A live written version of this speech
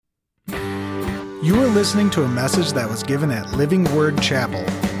You are listening to a message that was given at Living Word Chapel,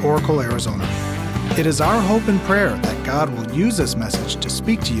 Oracle, Arizona. It is our hope and prayer that God will use this message to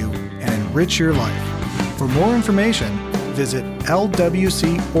speak to you and enrich your life. For more information, visit lwcoracle.org.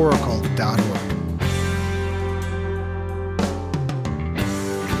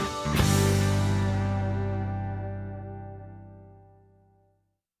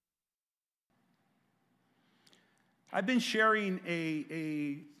 I've been sharing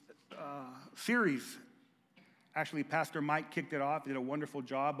a series. Actually, Pastor Mike kicked it off, did a wonderful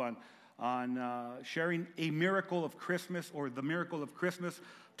job on sharing a miracle of Christmas, or the miracle of Christmas,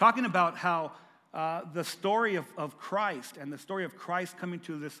 talking about how the story of Christ and the story of Christ coming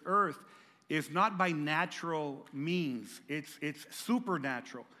to this earth is not by natural means. It's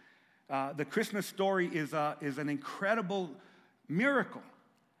supernatural. The Christmas story is an incredible miracle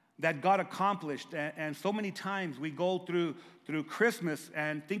that God accomplished, and so many times we go through Christmas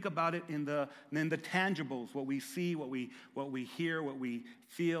and think about it in the tangibles, what we see, what we hear, what we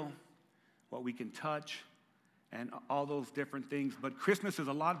feel, what we can touch, and all those different things. But Christmas is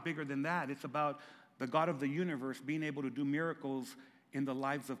a lot bigger than that. It's about the God of the universe being able to do miracles in the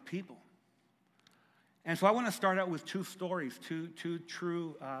lives of people. And so I want to start out with two stories, two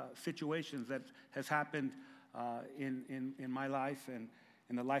true situations that has happened in my life and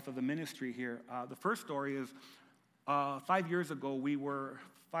in the life of the ministry here. The first story is 5 years ago,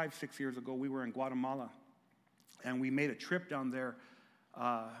 6 years ago, we were in Guatemala, and we made a trip down there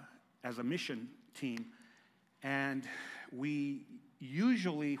as a mission team. And we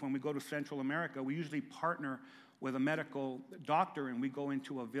usually, when we go to Central America, we usually partner with a medical doctor, and we go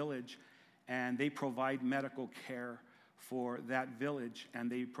into a village, and they provide medical care for that village, and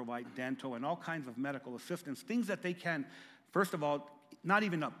they provide dental and all kinds of medical assistance, things that they can, first of all, not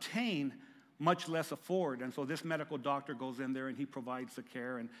even obtain, much less afford. And so this medical doctor goes in there and he provides the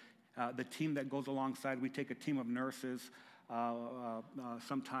care. And the team that goes alongside, we take a team of nurses,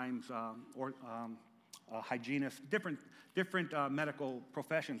 sometimes hygienists, different medical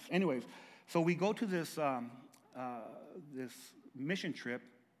professions. Anyways, so we go to this mission trip,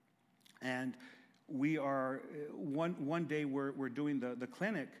 and we are one day we're doing the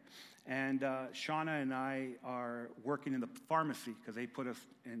clinic, and Shauna and I are working in the pharmacy because they put us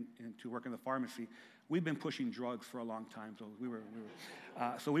in to work in the pharmacy. We've been pushing drugs for a long time, so we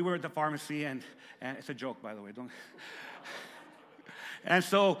were at the pharmacy, and it's a joke, by the way. Don't. And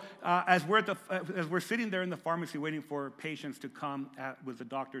so as we're sitting there in the pharmacy waiting for patients to come with the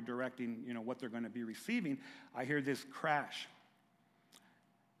doctor directing, what they're going to be receiving, I hear this crash.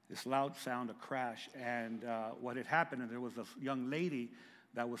 This loud sound, a crash, and what had happened, and there was a young lady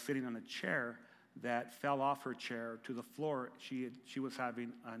that was sitting on a chair that fell off her chair to the floor. She was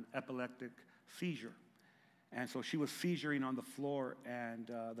having an epileptic seizure, and so she was seizuring on the floor.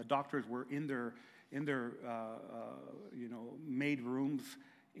 And the doctors were in their made rooms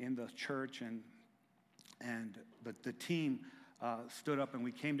in the church, and the team stood up, and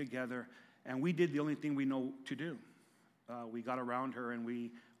we came together, and we did the only thing we know to do. We got around her and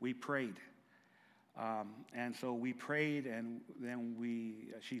we prayed. And so we prayed, and then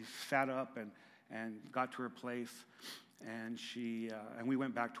she sat up and got to her place, and we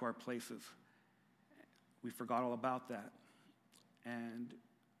went back to our places. We forgot all about that. And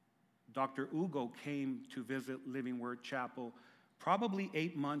Dr. Ugo came to visit Living Word Chapel probably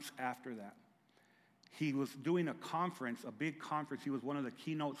 8 months after that. He was doing a conference, a big conference. He was one of the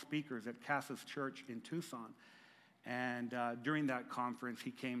keynote speakers at Casas Church in Tucson. And during that conference,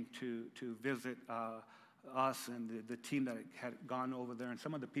 he came to visit us and the team that had gone over there, and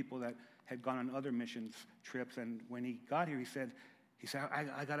some of the people that had gone on other missions trips. And when he got here, he said,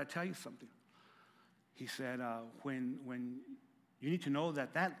 I got to tell you something. He said, when you need to know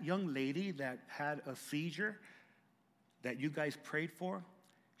that young lady that had a seizure that you guys prayed for,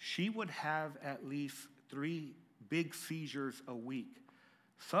 she would have at least 3 big seizures a week.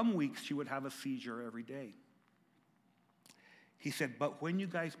 Some weeks she would have a seizure every day. He said, but when you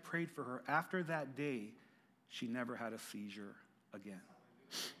guys prayed for her, after that day, she never had a seizure again.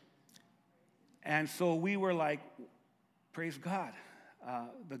 And so we were like, praise God.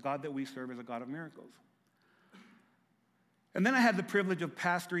 The God that we serve is a God of miracles. And then I had the privilege of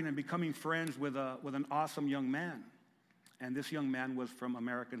pastoring and becoming friends with an awesome young man. And this young man was from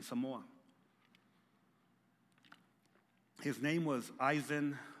American Samoa. His name was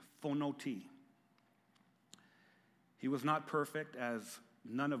Eisen Fonoti. He was not perfect, as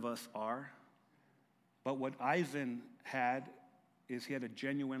none of us are, but what Eisen had is he had a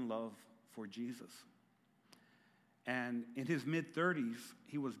genuine love for Jesus. And in his mid-30s,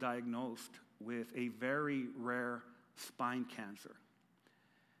 he was diagnosed with a very rare spine cancer.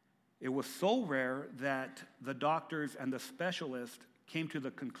 It was so rare that the doctors and the specialists came to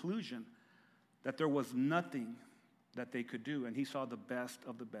the conclusion that there was nothing that they could do. And he saw the best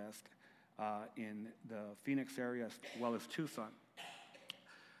of the best in the Phoenix area as well as Tucson.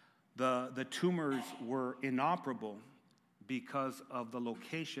 The tumors were inoperable because of the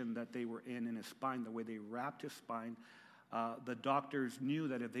location that they were in his spine, the way they wrapped his spine. The doctors knew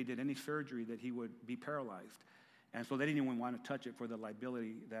that if they did any surgery that he would be paralyzed. And so they didn't even want to touch it for the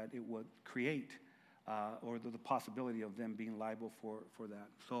liability that it would create or the possibility of them being liable for that.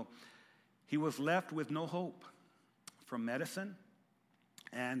 So he was left with no hope from medicine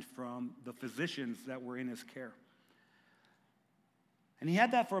and from the physicians that were in his care. And he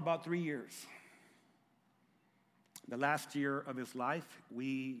had that for about 3 years. The last year of his life,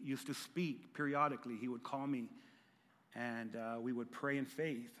 we used to speak periodically. He would call me, and we would pray in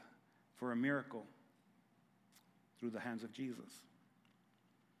faith for a miracle through the hands of Jesus.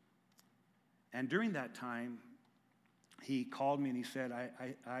 And during that time, he called me and he said,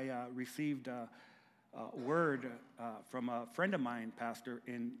 I received a word from a friend of mine, pastor,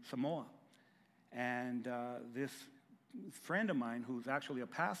 in Samoa. And this friend of mine, who's actually a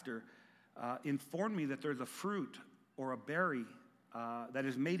pastor, informed me that there's a fruit or a berry that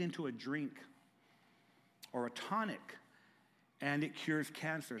is made into a drink or a tonic, and it cures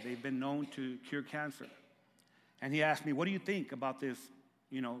cancer. They've been known to cure cancer. And he asked me, what do you think about this,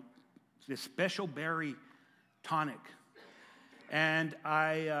 this special berry tonic? And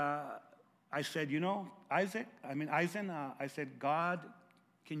I said, Eisen, I said, God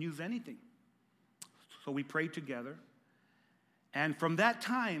can use anything. So we prayed together. And from that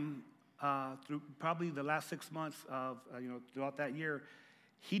time, through probably the last 6 months of, throughout that year,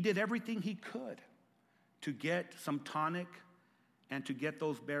 he did everything he could to get some tonic and to get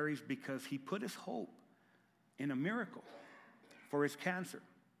those berries because he put his hope in a miracle for his cancer.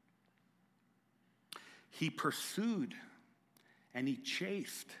 He pursued and he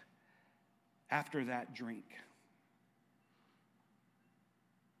chased after that drink.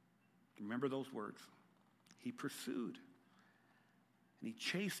 Remember those words. He pursued and he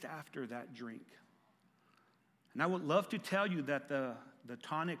chased after that drink. And I would love to tell you that the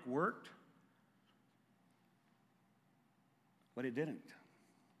tonic worked, but it didn't.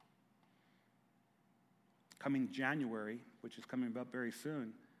 Coming January, which is coming up very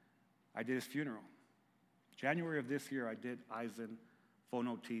soon, I did his funeral. January of this year, I did Eisen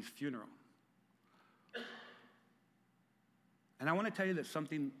Fonoti's funeral. And I want to tell you that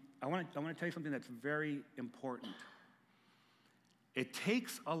I want to tell you something that's very important. It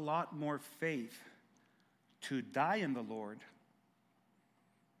takes a lot more faith to die in the Lord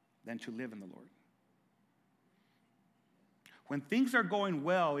than to live in the Lord. When things are going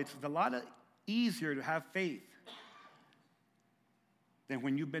well, it's a lot easier to have faith than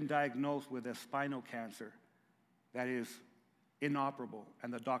when you've been diagnosed with a spinal cancer that is inoperable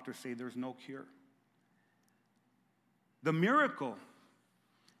and the doctors say there's no cure. The miracle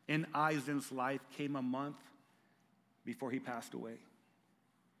in Eisen's life came a month before he passed away.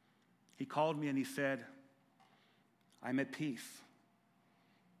 He called me and he said, I'm at peace.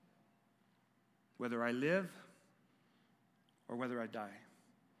 Whether I live or whether I die,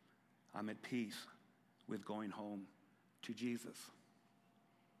 I'm at peace with going home to Jesus.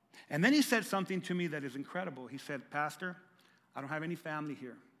 And then he said something to me that is incredible. He said, Pastor, I don't have any family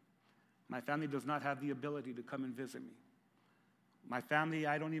here. My family does not have the ability to come and visit me. My family,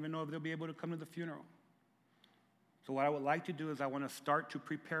 I don't even know if they'll be able to come to the funeral. So what I would like to do is I want to start to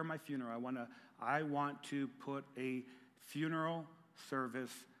prepare my funeral. I want to put a funeral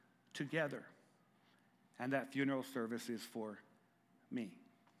service together. And that funeral service is for me.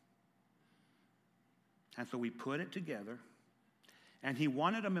 And so we put it together. And he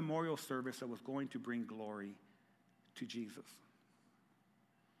wanted a memorial service that was going to bring glory to Jesus.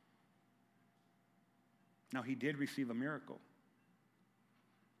 Now, he did receive a miracle.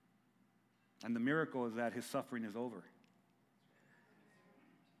 And the miracle is that his suffering is over.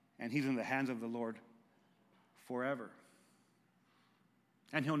 And he's in the hands of the Lord forever.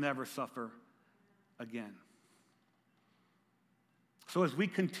 And he'll never suffer again. So as we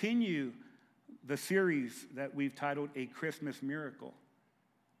continue the series that we've titled A Christmas Miracle,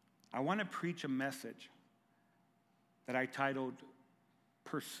 I want to preach a message that I titled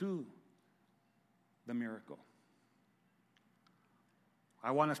Pursue the Miracle. I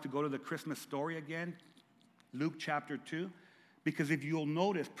want us to go to the Christmas story again, Luke chapter 2, because if you'll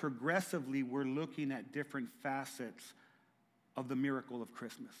notice, progressively we're looking at different facets of the miracle of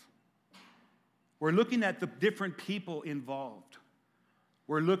Christmas. We're looking at the different people involved.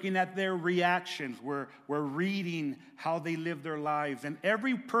 We're looking at their reactions. We're reading how they live their lives. And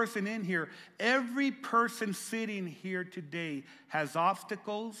every person in here, every person sitting here today has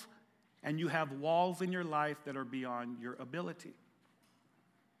obstacles, and you have walls in your life that are beyond your ability.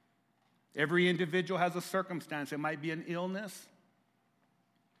 Every individual has a circumstance. It might be an illness.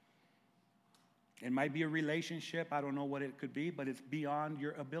 It might be a relationship. I don't know what it could be, but it's beyond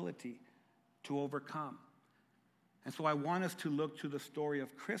your ability to overcome. And so I want us to look to the story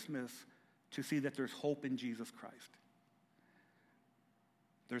of Christmas to see that there's hope in Jesus Christ.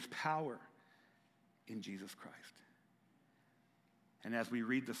 There's power in Jesus Christ. And as we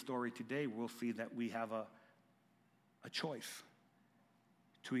read the story today, we'll see that we have a choice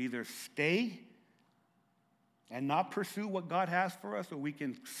to either stay and not pursue what God has for us, or we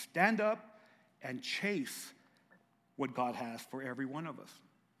can stand up and chase what God has for every one of us.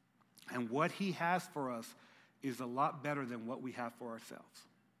 And what he has for us is a lot better than what we have for ourselves.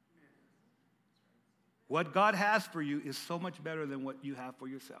 What God has for you is so much better than what you have for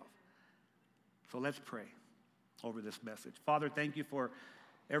yourself. So let's pray over this message. Father, thank you for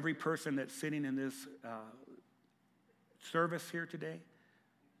every person that's sitting in this service here today,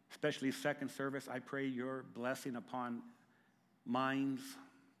 especially second service. I pray your blessing upon minds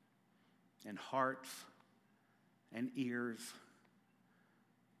and hearts and ears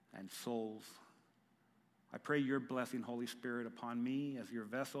and souls. I pray your blessing, Holy Spirit, upon me as your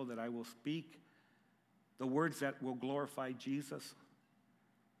vessel, that I will speak the words that will glorify Jesus,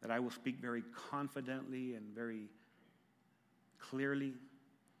 that I will speak very confidently and very clearly,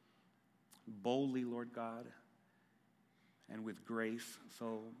 boldly, Lord God, and with grace,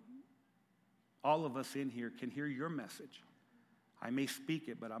 so all of us in here can hear your message. I may speak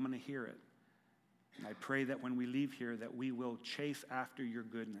it, but I'm going to hear it. And I pray that when we leave here, that we will chase after your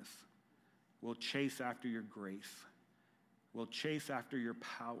goodness. We'll chase after your grace. We'll chase after your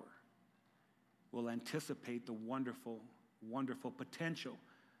power. We'll anticipate the wonderful, wonderful potential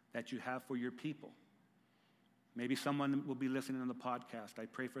that you have for your people. Maybe someone will be listening on the podcast. I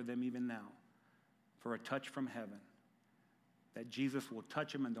pray for them even now, for a touch from heaven, that Jesus will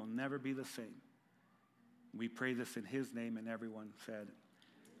touch them and they'll never be the same. We pray this in his name, and everyone said,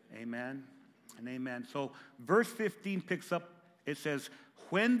 amen and amen. So verse 15 picks up, it says,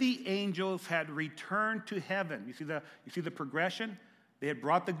 when the angels had returned to heaven. You see the progression? They had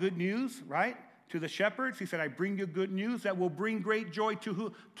brought the good news, right, to the shepherds. He said, I bring you good news that will bring great joy to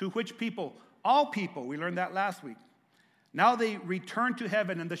who? To which people? All people. We learned that last week. Now they returned to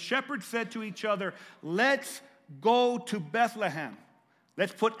heaven, and the shepherds said to each other, let's go to Bethlehem.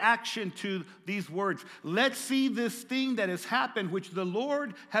 Let's put action to these words. Let's see this thing that has happened, which the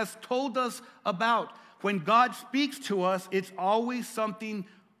Lord has told us about. When God speaks to us, it's always something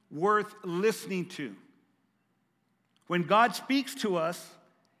worth listening to. When God speaks to us,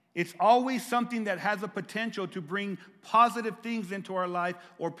 it's always something that has a potential to bring positive things into our life,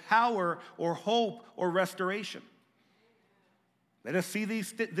 or power, or hope, or restoration. Let us see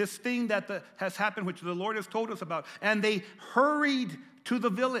this thing that has happened, which the Lord has told us about. And they hurried to the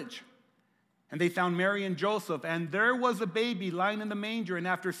village. And they found Mary and Joseph, and there was a baby lying in the manger. And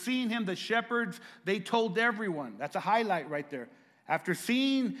after seeing him, the shepherds, they told everyone. That's a highlight right there. After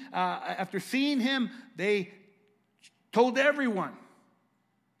seeing him, they told everyone.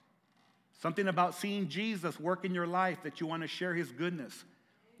 Something about seeing Jesus work in your life, that you want to share his goodness.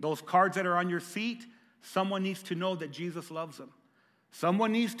 Those cards that are on your seat, someone needs to know that Jesus loves them.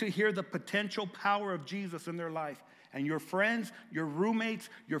 Someone needs to hear the potential power of Jesus in their life. And your friends, your roommates,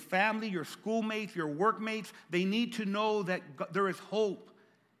 your family, your schoolmates, your workmates, they need to know that there is hope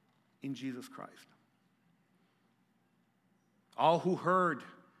in Jesus Christ. All who heard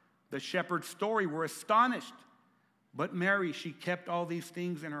the shepherd's story were astonished. But Mary, she kept all these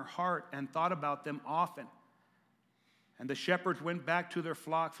things in her heart and thought about them often. And the shepherds went back to their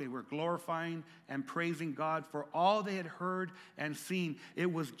flocks. They were glorifying and praising God for all they had heard and seen.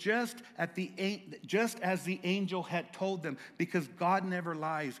 It was just as the angel had told them, because God never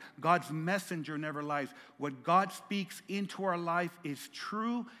lies. God's messenger never lies. What God speaks into our life is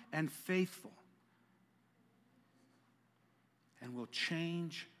true and faithful, and will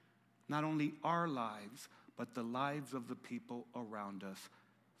change not only our lives, but the lives of the people around us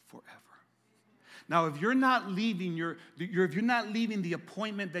forever. Now, if you're not leaving if you're not leaving the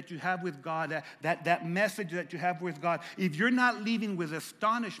appointment that you have with God, that message that you have with God, if you're not leaving with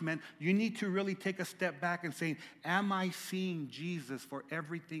astonishment, you need to really take a step back and say, am I seeing Jesus for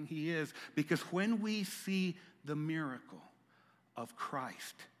everything he is? Because when we see the miracle of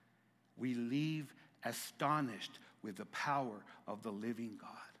Christ, we leave astonished with the power of the living God.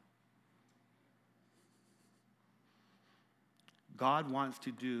 God wants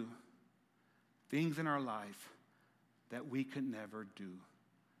to do things in our life that we could never do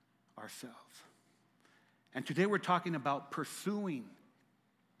ourselves. And today we're talking about pursuing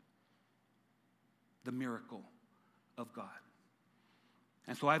the miracle of God.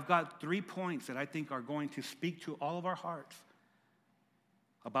 And so I've got 3 points that I think are going to speak to all of our hearts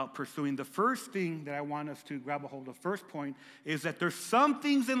about pursuing. The first thing that I want us to grab a hold of, first point, is that there's some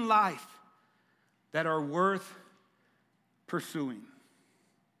things in life that are worth pursuing.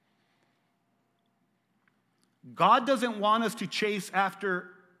 God doesn't want us to chase after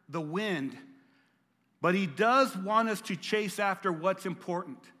the wind, but he does want us to chase after what's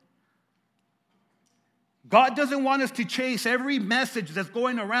important. God doesn't want us to chase every message that's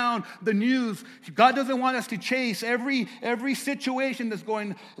going around the news. God doesn't want us to chase every situation that's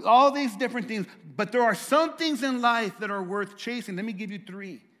going, all these different things. But there are some things in life that are worth chasing. Let me give you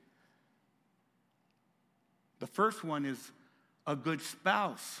 3. The first one is a good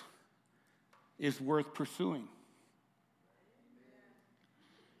spouse is worth pursuing.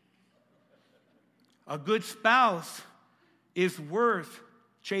 A good spouse is worth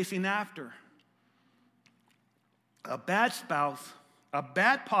chasing after. A bad spouse, a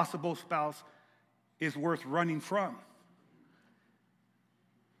bad possible spouse, is worth running from.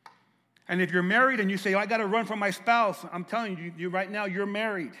 And if you're married and you say, I got to run from my spouse, I'm telling you right now, you're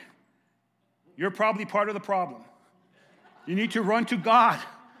married. You're probably part of the problem. You need to run to God.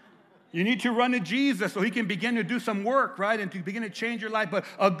 You need to run to Jesus so he can begin to do some work, right? And to begin to change your life. But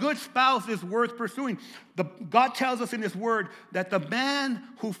a good spouse is worth pursuing. God tells us in his word that the man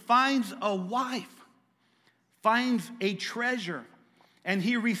who finds a wife finds a treasure, and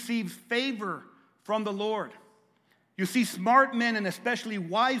he receives favor from the Lord. You see, smart men and especially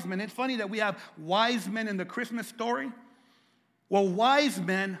wise men, it's funny that we have wise men in the Christmas story. Well, wise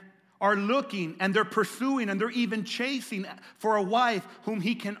men are looking and they're pursuing and they're even chasing for a wife whom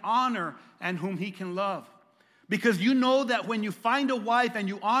he can honor and whom he can love. Because you know that when you find a wife and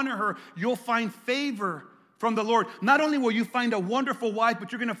you honor her, you'll find favor from the Lord. Not only will you find a wonderful wife,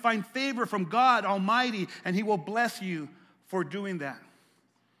 but you're going to find favor from God Almighty, and he will bless you for doing that.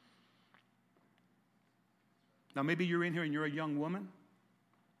 Now, maybe you're in here and you're a young woman.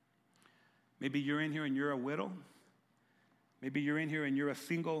 Maybe you're in here and you're a widow. Maybe you're in here and you're a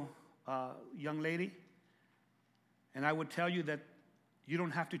single young lady. And I would tell you that you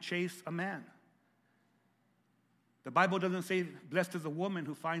don't have to chase a man. The Bible doesn't say, blessed is a woman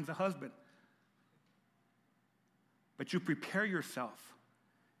who finds a husband. But you prepare yourself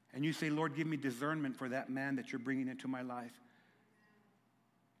and you say, Lord, give me discernment for that man that you're bringing into my life.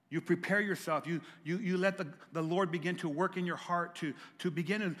 You prepare yourself. You let the Lord begin to work in your heart to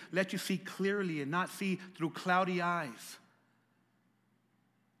begin to let you see clearly and not see through cloudy eyes.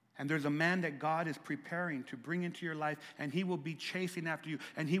 And there's a man that God is preparing to bring into your life, and he will be chasing after you,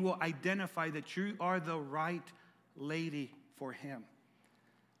 and he will identify that you are the right lady for him.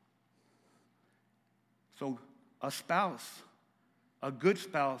 So a spouse, a good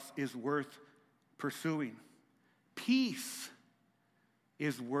spouse, is worth pursuing. Peace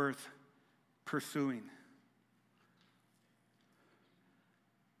is worth pursuing.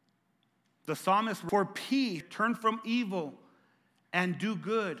 The psalmist, for peace, turn from evil and do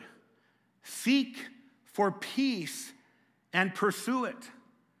good. Seek for peace and pursue it.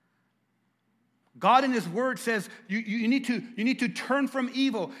 God in his word says you need to turn from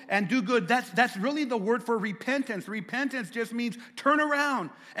evil and do good. That's really the word for repentance. Repentance just means turn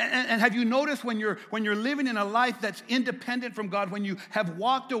around. And have you noticed when you're living in a life that's independent from God, when you have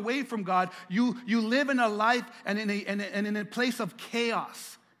walked away from God, you live in a life and in a place of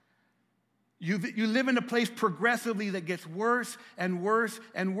chaos. You live in a place progressively that gets worse and worse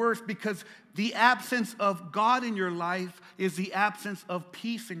and worse, because the absence of God in your life is the absence of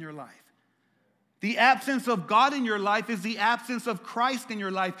peace in your life. The absence of God in your life is the absence of Christ in your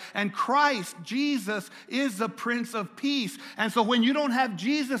life. And Christ, Jesus, is the Prince of Peace. And so when you don't have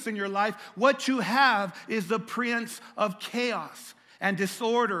Jesus in your life, what you have is the Prince of Chaos and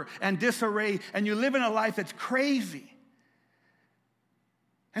disorder and disarray. And you live in a life that's crazy.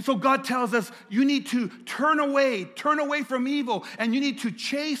 And so God tells us you need to turn away from evil, and you need to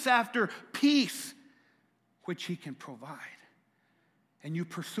chase after peace, which he can provide. And you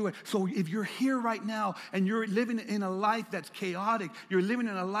pursue it. So if you're here right now and you're living in a life that's chaotic, you're living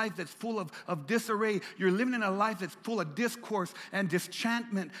in a life that's full of disarray, you're living in a life that's full of discourse and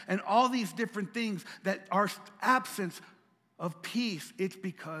disenchantment and all these different things that are absence of peace, it's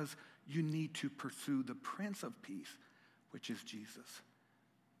because you need to pursue the Prince of Peace, which is Jesus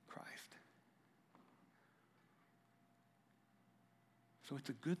Christ. So it's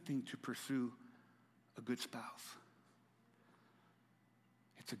a good thing to pursue a good spouse.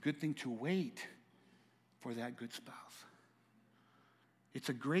 It's a good thing to wait for that good spouse. It's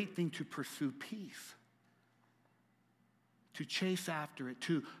a great thing to pursue peace, to chase after it,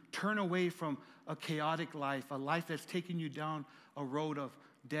 to turn away from a chaotic life, a life that's taking you down a road of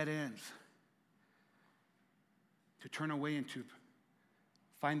dead ends, to turn away and to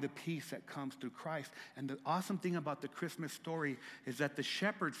find the peace that comes through Christ. And the awesome thing about the Christmas story is that the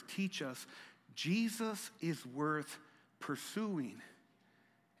shepherds teach us Jesus is worth pursuing,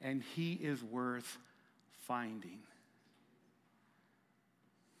 and he is worth finding.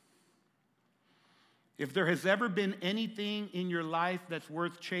 If there has ever been anything in your life that's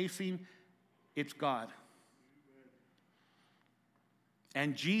worth chasing, it's God.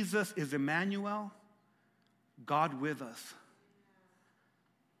 And Jesus is Emmanuel, God with us.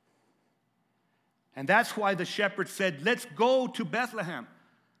 And that's why the shepherds said, let's go to Bethlehem.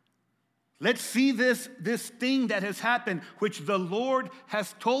 Let's see this thing that has happened, which the Lord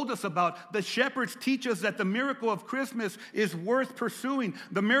has told us about. The shepherds teach us that the miracle of Christmas is worth pursuing.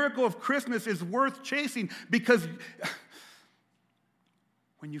 The miracle of Christmas is worth chasing, because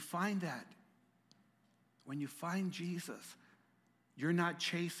when you find that, when you find Jesus, you're not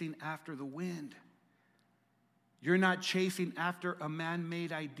chasing after the wind. You're not chasing after a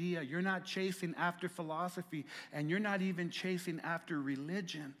man-made idea. You're not chasing after philosophy, and you're not even chasing after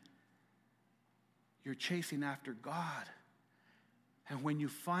religion. You're chasing after God. And when you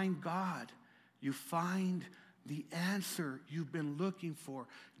find God, you find the answer you've been looking for.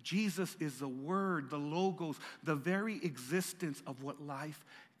 Jesus is the Word, the Logos, the very existence of what life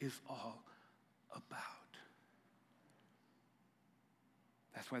is all about.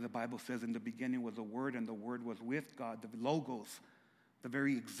 That's why the Bible says in the beginning was the Word, and the Word was with God, the Logos, the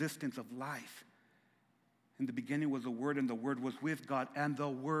very existence of life. In the beginning was the Word, and the Word was with God, and the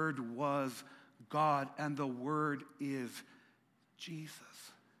Word was God, and the Word is Jesus.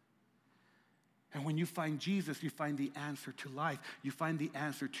 And when you find Jesus, you find the answer to life. You find the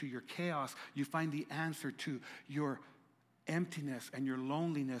answer to your chaos. You find the answer to your emptiness and your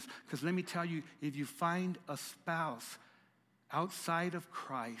loneliness. Because let me tell you, if you find a spouse outside of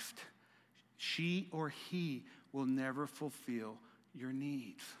Christ, she or he will never fulfill your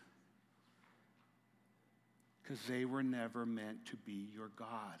needs. Because they were never meant to be your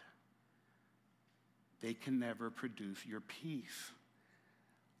God. They can never produce your peace.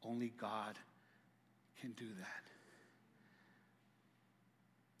 Only God can do that.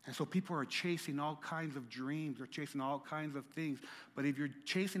 And so people are chasing all kinds of dreams. They're chasing all kinds of things. But if you're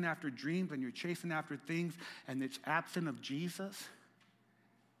chasing after dreams and you're chasing after things and it's absent of Jesus,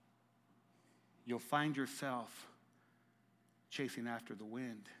 you'll find yourself chasing after the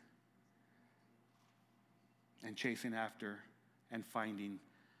wind and chasing after and finding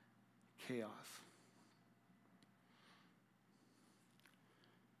chaos.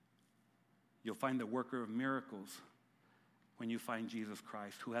 You'll find the worker of miracles when you find Jesus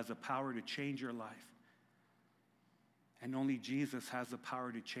Christ, who has the power to change your life. And only Jesus has the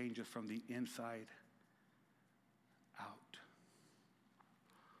power to change us from the inside out.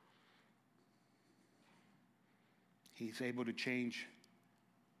 He's able to change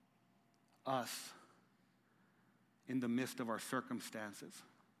us in the midst of our circumstances.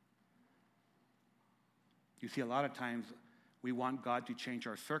 You see, a lot of times we want God to change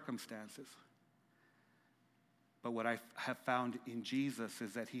our circumstances. But what I have found in Jesus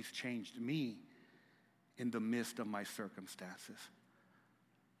is that he's changed me in the midst of my circumstances.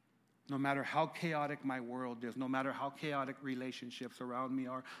 No matter how chaotic my world is, no matter how chaotic relationships around me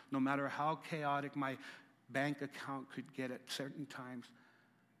are, no matter how chaotic my bank account could get at certain times,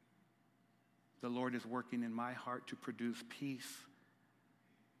 the Lord is working in my heart to produce peace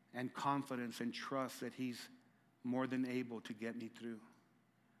and confidence and trust that he's more than able to get me through.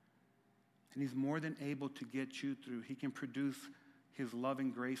 And he's more than able to get you through. He can produce his love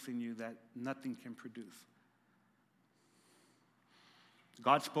and grace in you that nothing can produce.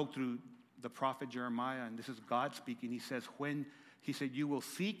 God spoke through the prophet Jeremiah, and this is God speaking. He said, you will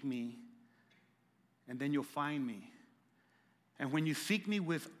seek me, and then you'll find me. And when you seek me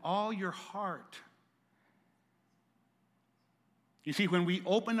with all your heart, you see, when we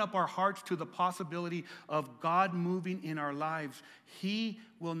open up our hearts to the possibility of God moving in our lives, he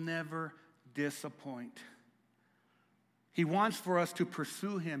will never disappoint. He wants for us to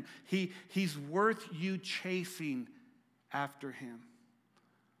pursue him. He's worth you chasing after him.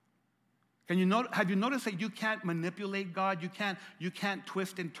 Have you noticed that you can't manipulate God? You can't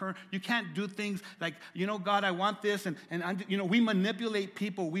twist and turn. You can't do things like, God, I want this. And we manipulate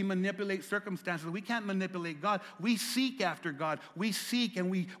people. We manipulate circumstances. We can't manipulate God. We seek after God. We seek and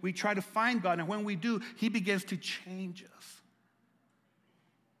we try to find God. And when we do, he begins to change us.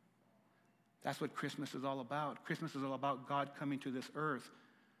 That's what Christmas is all about. Christmas is all about God coming to this earth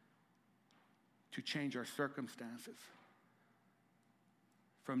to change our circumstances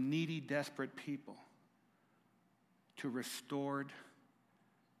from needy, desperate people to restored,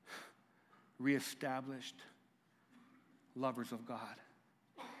 reestablished lovers of God.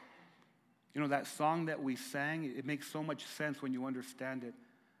 You know, that song that we sang, it makes so much sense when you understand it.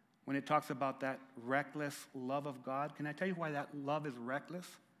 When it talks about that reckless love of God, can I tell you why that love is reckless?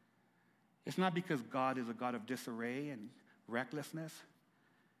 It's not because God is a God of disarray and recklessness.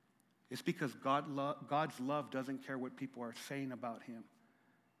 It's because God's love doesn't care what people are saying about him.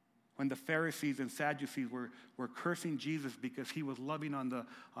 When the Pharisees and Sadducees were cursing Jesus because he was loving on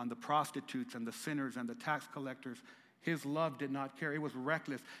the prostitutes and the sinners and the tax collectors, his love did not care. It was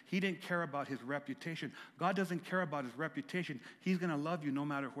reckless. He didn't care about his reputation. God doesn't care about his reputation. He's going to love you no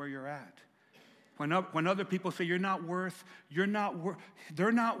matter where you're at. When other people say they're not worth your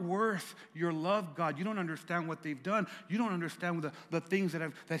love, God. You don't understand what they've done. You don't understand the things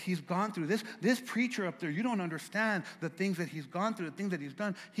that he's gone through. This preacher up there, you don't understand the things that he's gone through, the things that he's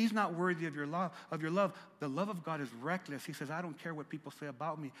done. He's not worthy of your love. The love of God is reckless. He says, I don't care what people say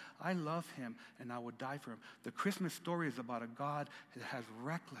about me. I love him, and I will die for him. The Christmas story is about a God that has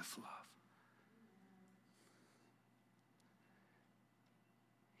reckless love.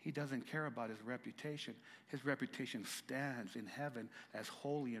 He doesn't care about his reputation. His reputation stands in heaven as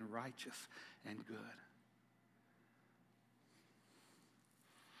holy and righteous and good.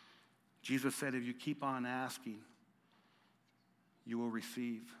 Jesus said, if you keep on asking, you will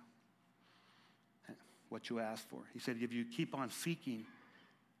receive what you ask for. He said, if you keep on seeking,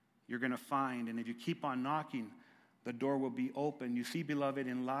 you're going to find. And if you keep on knocking, the door will be open. You see, beloved,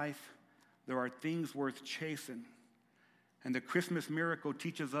 in life, there are things worth chasing. And the Christmas miracle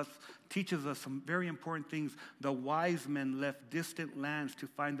teaches us some very important things. The wise men left distant lands to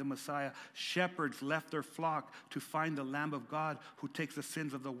find the Messiah. Shepherds left their flock to find the Lamb of God who takes the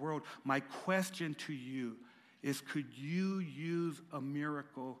sins of the world. My question to you is, could you use a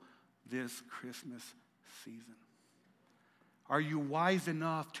miracle this Christmas season? Are you wise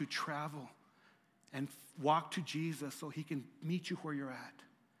enough to travel and walk to Jesus so he can meet you where you're at?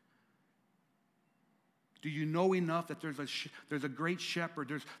 Do you know enough that there's a great shepherd?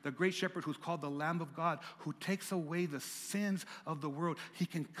 There's the great shepherd who's called the Lamb of God, who takes away the sins of the world. He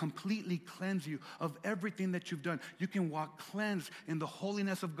can completely cleanse you of everything that you've done. You can walk cleansed in the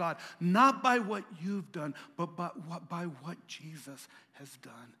holiness of God, not by what you've done, but by what Jesus has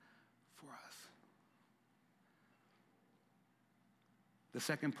done for us. The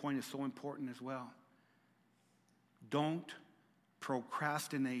second point is so important as well. Don't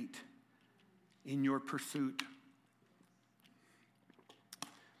procrastinate in your pursuit.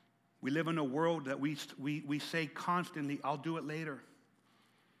 We live in a world that we say constantly, I'll do it later.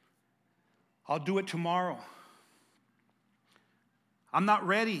 I'll do it tomorrow. I'm not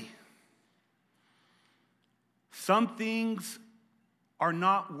ready. Some things are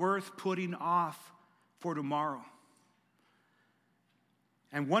not worth putting off for tomorrow.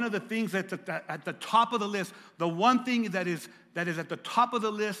 And one of the things at the top of the list, the one thing that is at the top of the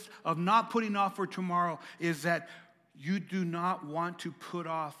list of not putting off for tomorrow is that you do not want to put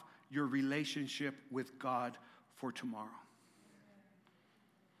off your relationship with God for tomorrow.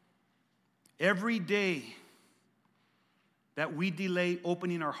 Every day that we delay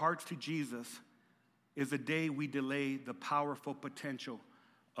opening our hearts to Jesus is a day we delay the powerful potential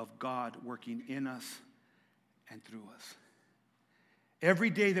of God working in us and through us.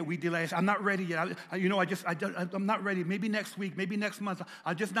 Every day that we delay, I'm not ready yet. I'm not ready. Maybe next week, maybe next month.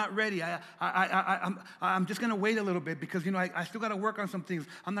 I'm just not ready. I'm just going to wait a little bit because, I still got to work on some things.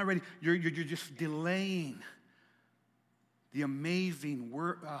 I'm not ready. You're just delaying the amazing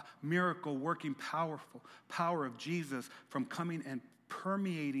miracle working power of Jesus from coming and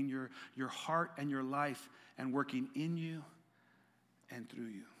permeating your heart and your life and working in you and through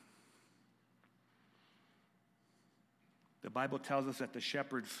you. The Bible tells us that the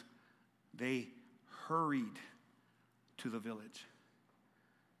shepherds, they hurried to the village.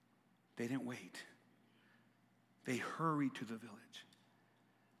 They didn't wait. They hurried to the village.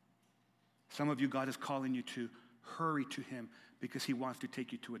 Some of you, God is calling you to hurry to him because he wants to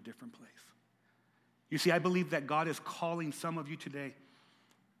take you to a different place. You see, I believe that God is calling some of you today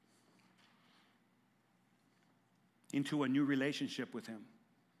into a new relationship with him.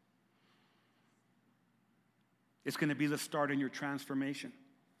 It's going to be the start in your transformation.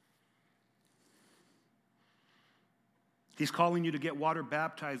 He's calling you to get water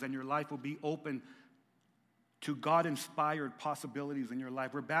baptized, and your life will be open to God-inspired possibilities in your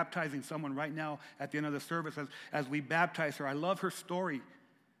life. We're baptizing someone right now at the end of the service as we baptize her. I love her story.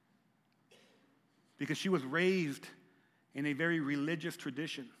 because she was raised in a very religious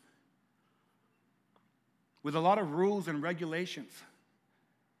tradition with a lot of rules and regulations.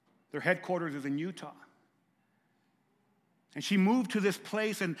 Their headquarters is in Utah. And she moved to this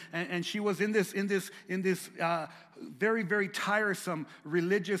place, and she was in this very, very tiresome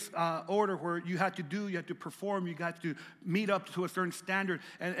religious order where you had to perform, you got to meet up to a certain standard.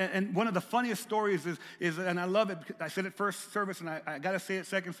 And one of the funniest stories is, and I love it, I said it first service, and I got to say it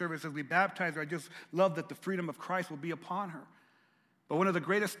second service, as we baptize her, I just love that the freedom of Christ will be upon her. But one of the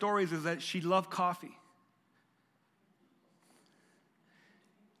greatest stories is that she loved coffee.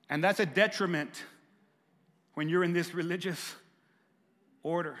 And that's a detriment when you're in this religious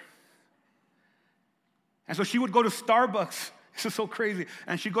order. And so she would go to Starbucks. This is so crazy.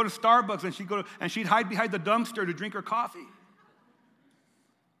 And she'd go to Starbucks and she'd hide behind the dumpster to drink her coffee.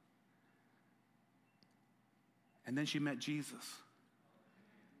 And then she met Jesus.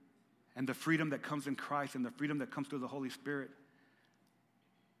 And the freedom that comes in Christ and the freedom that comes through the Holy Spirit.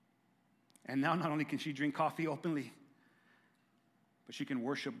 And now not only can she drink coffee openly, but she can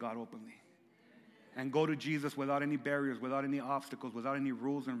worship God openly. And go to Jesus without any barriers, without any obstacles, without any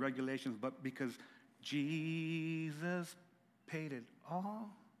rules and regulations, but because Jesus paid it all.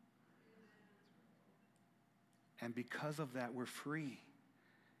 And because of that, we're free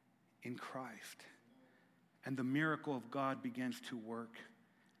in Christ. And the miracle of God begins to work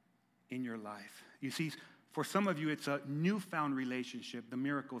in your life. You see, for some of you, it's a newfound relationship. The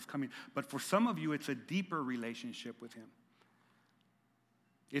miracle is coming. But for some of you, it's a deeper relationship with Him.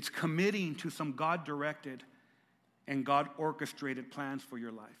 It's committing to some God-directed and God-orchestrated plans for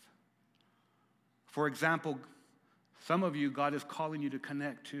your life. For example, some of you, God is calling you to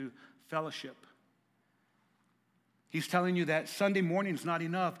connect to fellowship. He's telling you that Sunday morning is not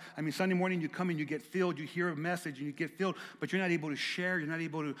enough. I mean, Sunday morning you come and you get filled, you hear a message and you get filled, but you're not able to share, you're not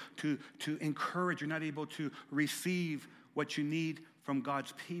able to encourage, you're not able to receive what you need from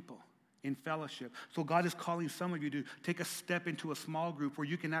God's people in fellowship. So God is calling some of you to take a step into a small group where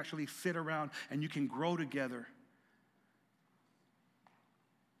you can actually sit around and you can grow together.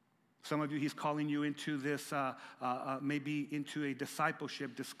 Some of you, He's calling you into this, maybe into a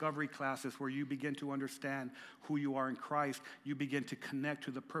discipleship, discovery classes where you begin to understand who you are in Christ. You begin to connect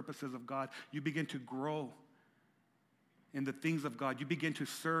to the purposes of God. You begin to grow in the things of God. You begin to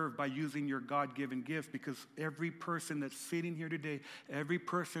serve by using your God-given gifts, because every person that's sitting here today, every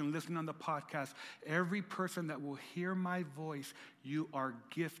person listening on the podcast, every person that will hear my voice, you are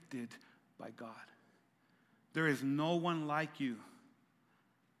gifted by God. There is no one like you.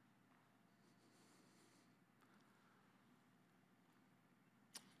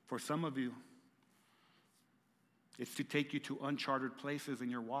 For some of you, it's to take you to uncharted places in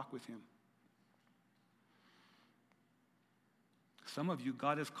your walk with Him. Some of you,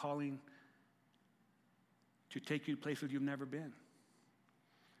 God is calling to take you to places you've never been.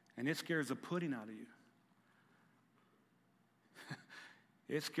 And it scares the pudding out of you.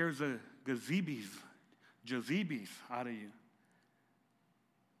 It scares the jazibis out of you.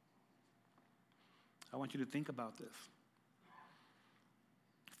 I want you to think about this.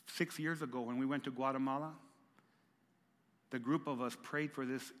 6 years ago, when we went to Guatemala, the group of us prayed for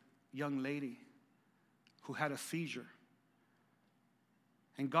this young lady who had a seizure.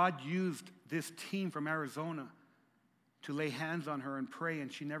 And God used this team from Arizona to lay hands on her and pray,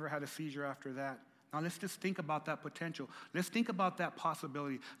 and she never had a seizure after that. Now let's just think about that potential. Let's think about that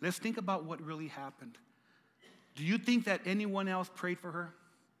possibility. Let's think about what really happened. Do you think that anyone else prayed for her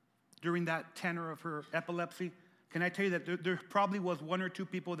during that tenor of her epilepsy? Can I tell you that there probably was one or two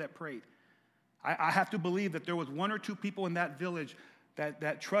people that prayed? I have to believe that there was one or two people in that village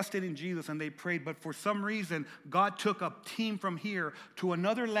that trusted in Jesus and they prayed, but for some reason, God took a team from here to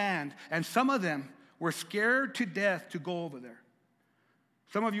another land, and some of them were scared to death to go over there.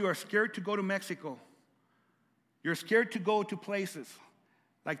 Some of you are scared to go to Mexico. You're scared to go to places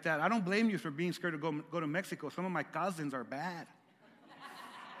like that. I don't blame you for being scared to go to Mexico. Some of my cousins are bad.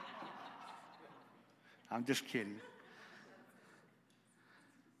 I'm just kidding.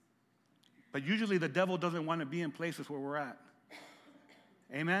 But usually the devil doesn't want to be in places where we're at.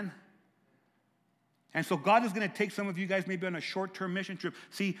 Amen? And so God is going to take some of you guys maybe on a short-term mission trip.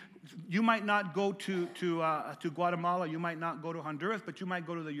 See, you might not go to Guatemala. You might not go to Honduras, but you might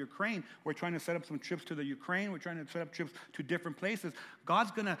go to the Ukraine. We're trying to set up some trips to the Ukraine. We're trying to set up trips to different places.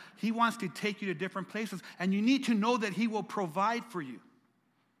 He wants to take you to different places, and you need to know that He will provide for you.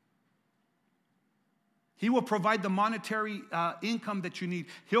 He will provide the monetary income that you need.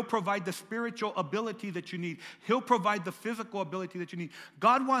 He'll provide the spiritual ability that you need. He'll provide the physical ability that you need.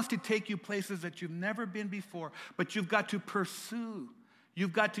 God wants to take you places that you've never been before, but you've got to pursue.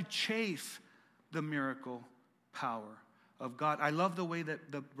 You've got to chase the miracle power of God. I love the way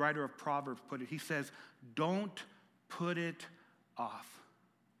that the writer of Proverbs put it. He says, don't put it off.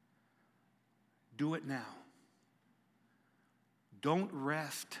 Do it now. Don't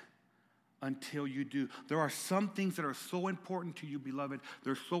rest until you do. There are some things that are so important to you, beloved.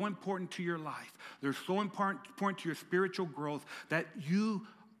 They're so important to your life. They're so important to your spiritual growth that you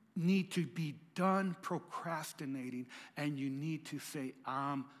need to be done procrastinating, and you need to say,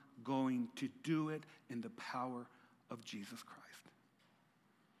 I'm going to do it in the power of Jesus Christ.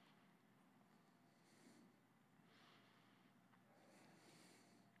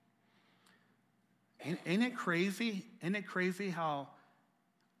 Ain't it crazy? Isn't it crazy how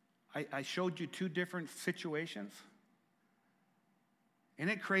I showed you two different situations? Isn't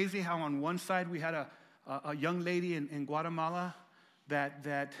it crazy how on one side we had a young lady in Guatemala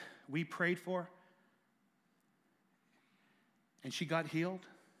that we prayed for, and she got healed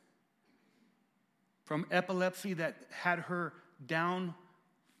from epilepsy that had her down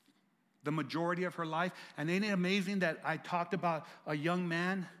the majority of her life? And ain't it amazing that I talked about a young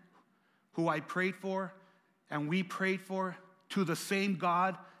man who I prayed for and we prayed for to the same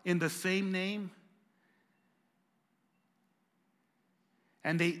God in the same name?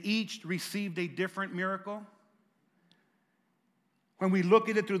 And they each received a different miracle. When we look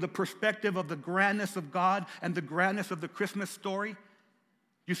at it through the perspective of the grandness of God and the grandness of the Christmas story,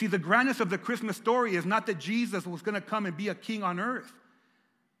 you see, the grandness of the Christmas story is not that Jesus was going to come and be a king on earth.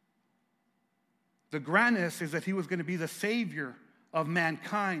 The grandness is that he was going to be the Savior of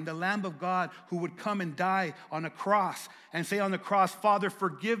mankind, the Lamb of God who would come and die on a cross and say on the cross, Father,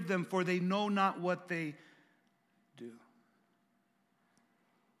 forgive them, for they know not what they do.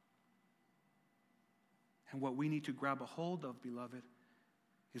 And what we need to grab a hold of, beloved,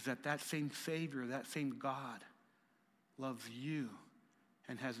 is that same Savior, that same God loves you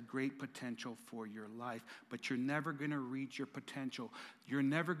and has great potential for your life. But you're never going to reach your potential. You're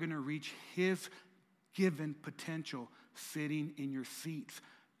never going to reach his given potential sitting in your seats.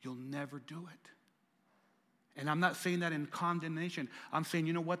 You'll never do it. And I'm not saying that in condemnation. I'm saying,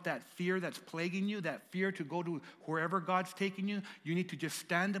 you know what, that fear that's plaguing you, that fear to go to wherever God's taking you, you need to just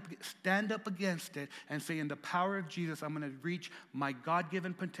stand up against it and say, in the power of Jesus, I'm going to reach my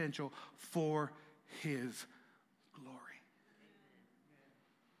God-given potential for his glory.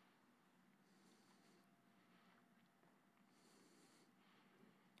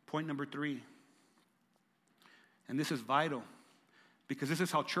 Point number 3. And this is vital, because this is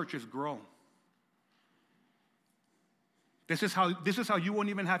how churches grow. This is how you won't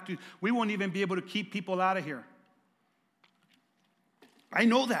even have to, we won't even be able to keep people out of here. I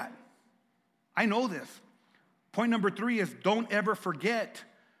know that. I know this. Point number 3 is don't ever forget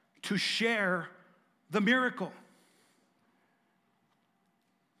to share the miracle.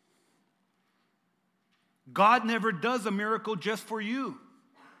 God never does a miracle just for you.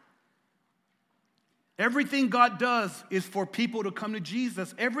 Everything God does is for people to come to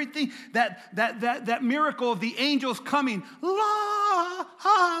Jesus. Everything, that miracle of the angels coming, la,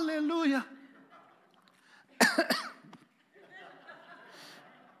 hallelujah.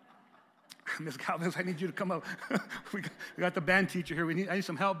 Miss Galvez, I need you to come up. We got the band teacher here. I need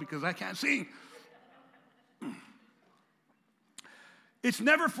some help because I can't sing. It's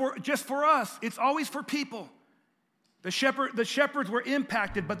never just for us. It's always for people. The shepherds were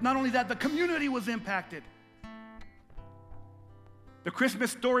impacted, but not only that, the community was impacted. The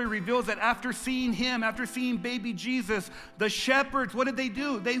Christmas story reveals that after seeing baby Jesus, the shepherds, what did they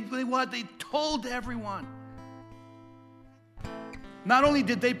do? They told everyone. Not only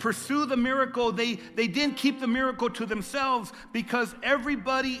did they pursue the miracle, they didn't keep the miracle to themselves, because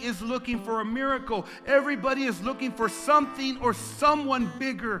everybody is looking for a miracle. Everybody is looking for something or someone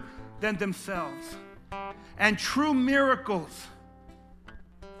bigger than themselves. And true miracles,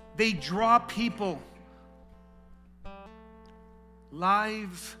 they draw people.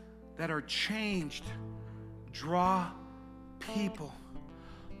 Lives that are changed draw people.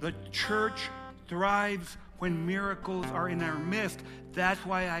 The church thrives when miracles are in our midst. That's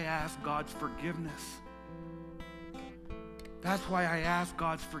why I ask God's forgiveness. That's why I asked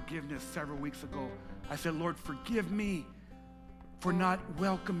God's forgiveness several weeks ago. I said, Lord, forgive me for not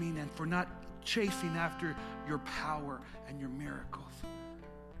welcoming and for not chasing after your power and your miracles,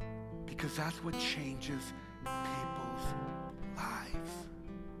 because that's what changes people's lives.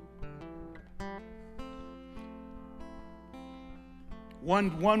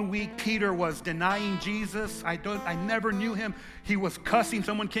 One week, Peter was denying Jesus. I never knew him. He was cussing.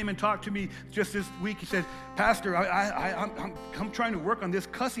 Someone came and talked to me just this week. He said, Pastor, I'm trying to work on this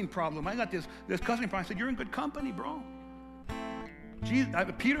cussing problem. I got this cussing problem. I said, you're in good company, bro.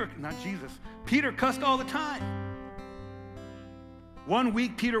 Peter cussed all the time. One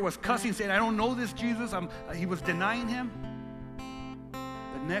week, Peter was cussing, saying, I don't know this Jesus. He was denying him.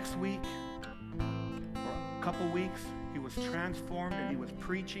 The next week, or a couple weeks, he was transformed and he was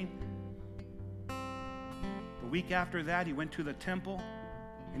preaching. The week after that, he went to the temple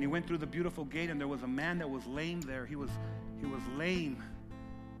and he went through the beautiful gate, and there was a man that was lame there. He was lame.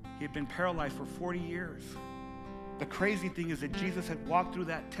 He had been paralyzed for 40 years. The crazy thing is that Jesus had walked through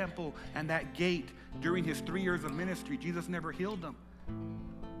that temple and that gate during his 3 years of ministry. Jesus never healed him.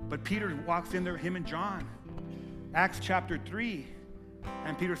 But Peter walks in there, him and John. Acts chapter 3.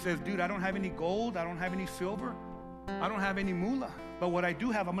 And Peter says, dude, I don't have any gold. I don't have any silver. I don't have any moolah. But what I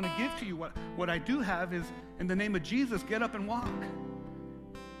do have, I'm going to give to you. What I do have is, in the name of Jesus, get up and walk.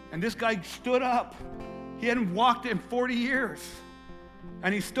 And this guy stood up. He hadn't walked in 40 years.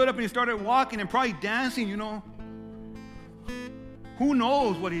 And he stood up and he started walking and probably dancing, you know. Who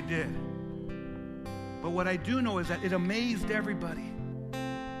knows what he did? But what I do know is that it amazed everybody.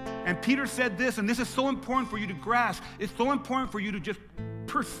 And Peter said this, and this is so important for you to grasp. It's so important for you to just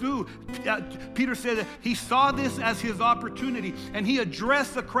pursue. Peter said that he saw this as his opportunity, and he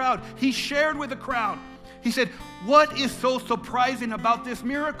addressed the crowd. He shared with the crowd. He said, what is so surprising about this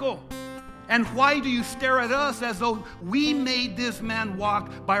miracle? And why do you stare at us as though we made this man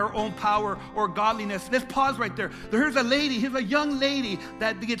walk by our own power or godliness? Let's pause right there. Here's a young lady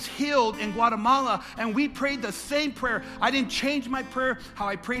that gets healed in Guatemala, and we prayed the same prayer. I didn't change my prayer, how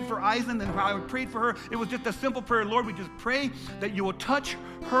I prayed for Aizen and how I prayed for her. It was just a simple prayer. Lord, we just pray that you will touch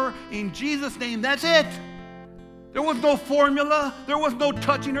her in Jesus' name. That's it. There was no formula. There was no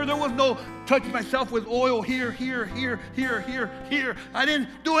touching her. There was no touching myself with oil here. I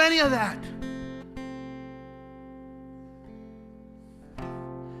didn't do any of that.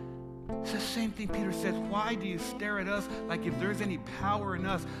 It's the same thing Peter says. Why do you stare at us like if there's any power in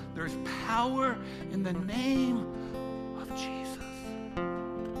us? There's power in the name of Jesus.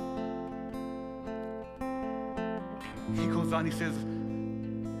 He goes on, he says,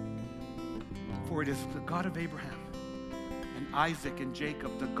 for it is the God of Abraham and Isaac and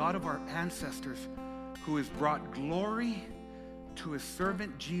Jacob, the God of our ancestors, who has brought glory to his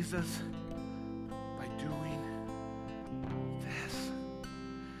servant Jesus by doing this.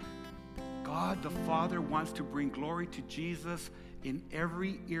 God the Father wants to bring glory to Jesus in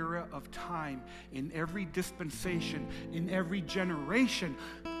every era of time, in every dispensation, in every generation.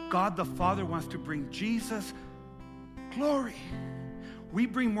 God the Father wants to bring Jesus glory. We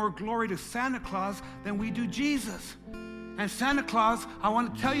bring more glory to Santa Claus than we do Jesus. And Santa Claus, I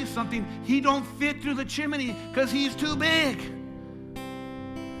want to tell you something, he don't fit through the chimney because he's too big.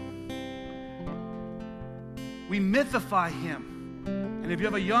 We mythify him. And if you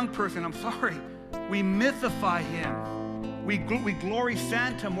have a young person, I'm sorry, we mythify him. We glory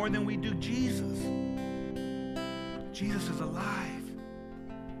Santa more than we do Jesus. Jesus is alive.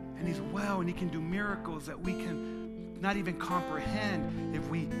 And he's well, and he can do miracles that we can not even comprehend if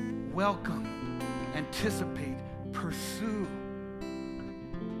we welcome, anticipate, pursue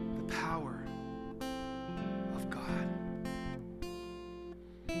the power of God.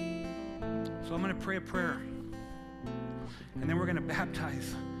 So I'm going to pray a prayer, and then we're going to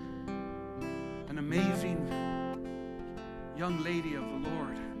baptize an amazing young lady of the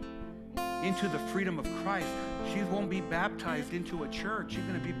Lord into the freedom of Christ. She won't be baptized into a church. She's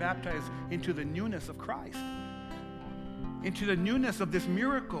going to be baptized into the newness of Christ, into the newness of this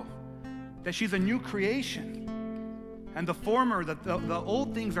miracle, that she's a new creation. And the former, the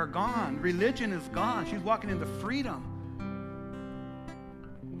old things are gone. Religion is gone. She's walking in the freedom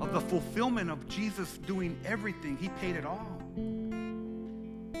of the fulfillment of Jesus doing everything. He paid it all.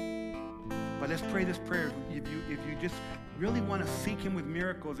 But let's pray this prayer. If you just really want to seek him with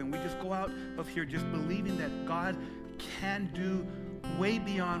miracles, and we just go out of here just believing that God can do way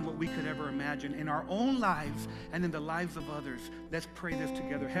beyond what we could ever imagine in our own lives and in the lives of others. Let's pray this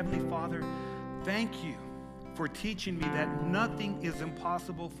together. Heavenly Father, thank you for teaching me that nothing is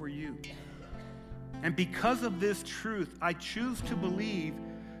impossible for you. And because of this truth, I choose to believe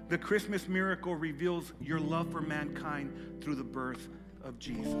the Christmas miracle reveals your love for mankind through the birth of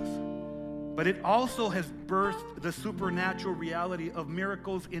Jesus. But it also has birthed the supernatural reality of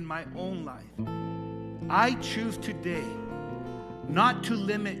miracles in my own life. I choose today not to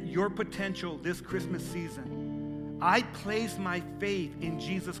limit your potential this Christmas season. I place my faith in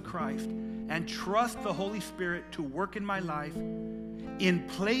Jesus Christ and trust the Holy Spirit to work in my life in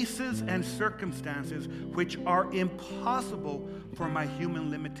places and circumstances which are impossible for my human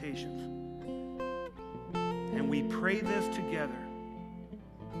limitations. And we pray this together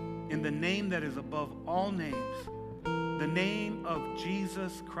in the name that is above all names, the name of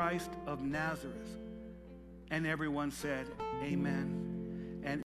Jesus Christ of Nazareth. And everyone said, amen.